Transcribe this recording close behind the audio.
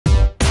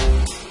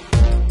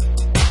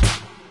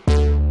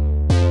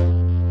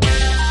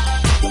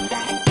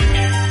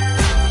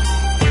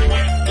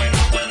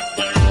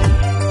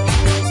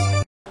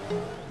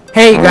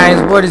Hey guys,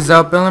 what is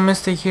up?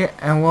 Mystic here,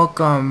 and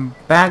welcome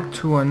back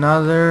to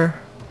another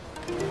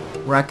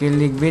Rocket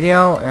League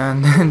video.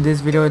 And in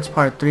this video, it's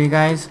part 3,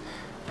 guys.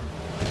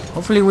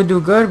 Hopefully we do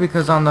good,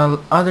 because on the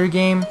other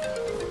game,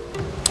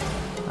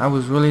 I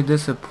was really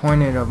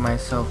disappointed of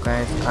myself,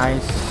 guys. I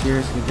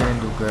seriously didn't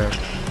do good.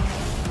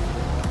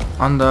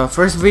 On the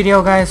first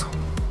video, guys,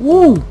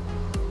 woo!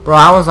 Bro,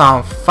 I was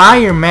on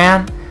fire,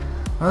 man.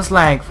 I was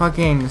like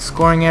fucking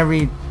scoring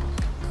every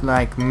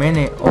like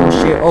minute. Oh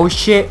shit, oh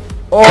shit.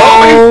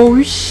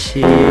 Oh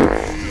shit.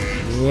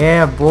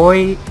 Yeah,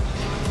 boy.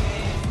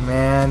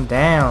 Man,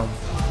 damn.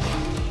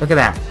 Look at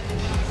that.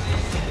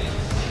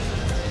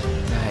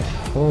 Like,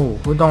 oh,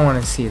 who don't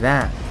want to see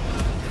that?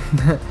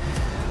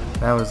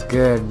 That was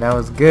good. That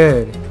was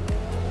good.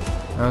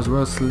 That was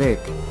real slick.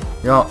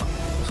 Yo,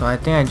 so I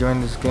think I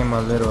joined this game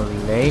a little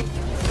late,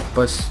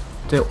 but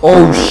still.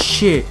 Oh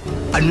shit.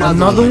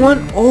 Another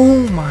one?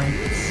 Oh my.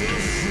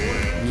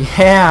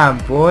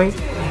 Yeah, boy.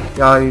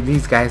 Yo,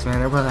 these guys,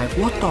 man, they were like,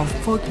 what the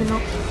fuck, you know?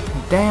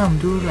 Damn,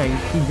 dude, like,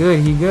 he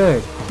good.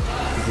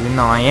 You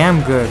know, I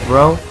am good,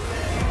 bro.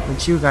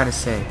 What you gotta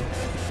say?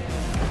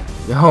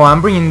 Yo, I'm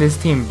bringing this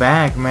team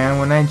back, man.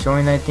 When I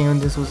joined, I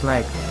think this was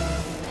like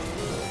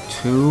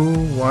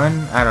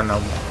 2-1, I don't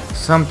know,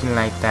 something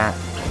like that.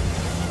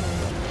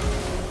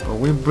 But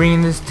we're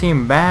bringing this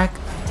team back,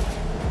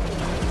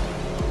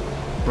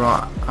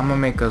 bro. I'm gonna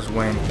make us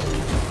win.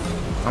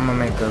 I'm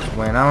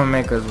gonna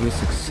make us be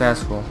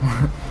successful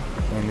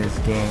in this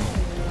game.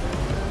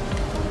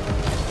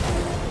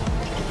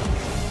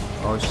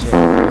 Oh shit.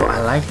 Bro,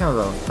 I like how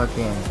the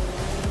fucking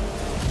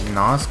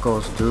NOS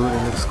goes, dude.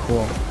 It looks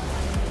cool.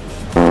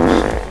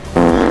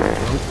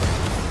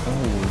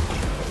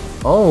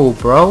 Oh,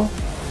 bro.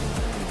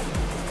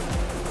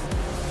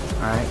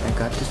 Alright, I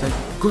got this. I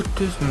got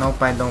this.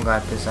 Nope, I don't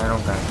got this. I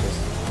don't got this.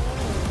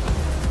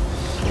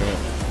 Shit.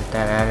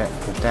 Get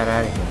that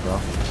out of here, bro.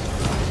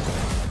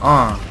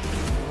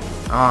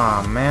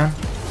 Aw, man.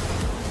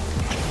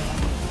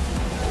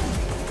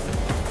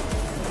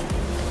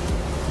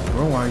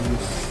 Bro, are you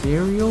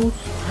serious?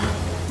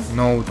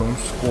 No, don't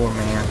score,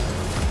 man.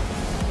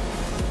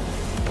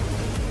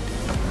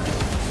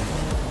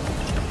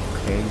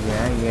 Okay,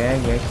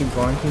 yeah. Keep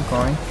going.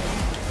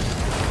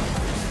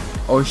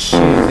 Oh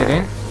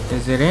shit,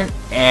 is it in?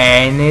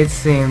 And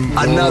it's in,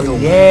 bro. Another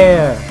one.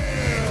 Yeah,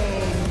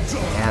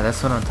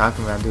 that's what I'm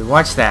talking about, dude.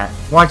 Watch that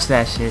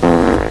shit.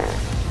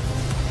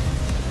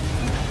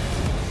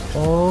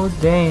 Oh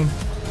dang.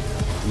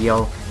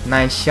 Yo,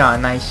 nice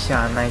shot.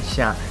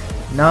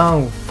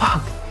 No,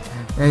 fuck.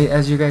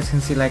 As you guys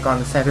can see, like on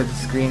the side of the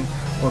screen,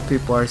 what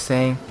people are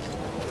saying.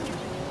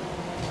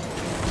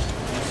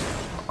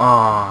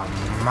 Oh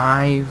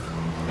my.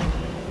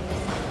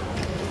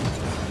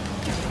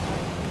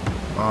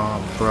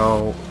 Oh,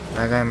 bro,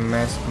 that guy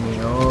messed me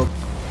up.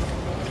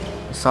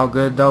 It's all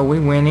good though. We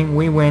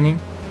winning.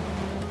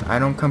 I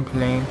don't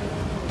complain.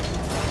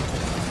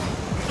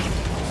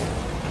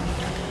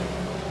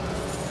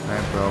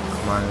 Alright, bro,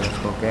 come on, let's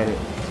go get it.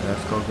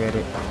 Let's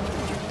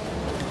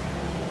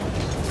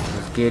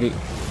get it.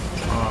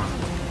 Oh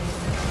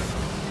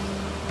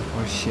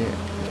shit.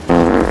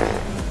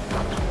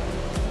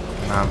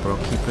 Nah, bro,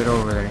 keep it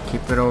over there.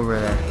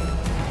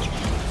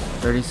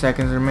 30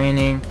 seconds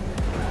remaining.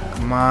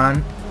 Come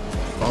on.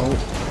 Oh,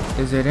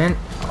 is it in?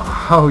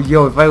 Oh,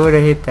 yo, if I would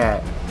have hit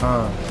that.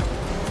 Oh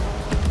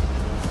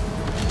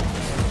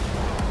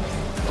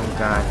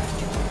god.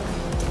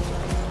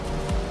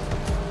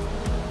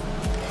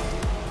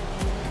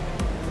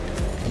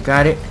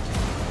 Got it.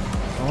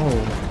 Oh,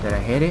 did I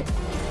hit it?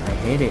 I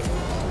hit it.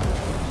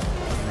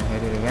 Can I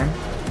hit it again?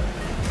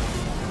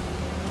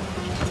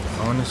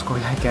 I want to score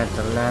like at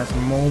the last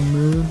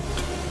moment.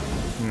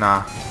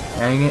 Nah,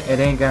 it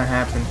ain't gonna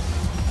happen.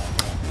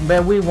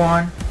 But we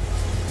won.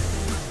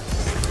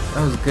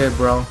 That was good,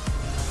 bro.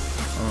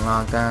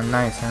 Unlock that,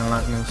 nice.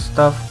 Unlock new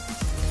stuff.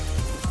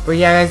 But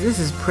yeah, guys, this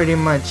is pretty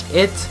much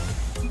it.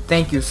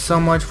 Thank you so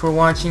much for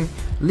watching.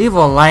 Leave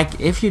a like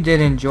if you did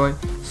enjoy.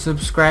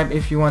 Subscribe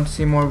if you want to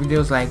see more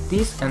videos like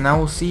these. And I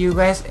will see you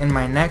guys in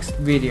my next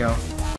video.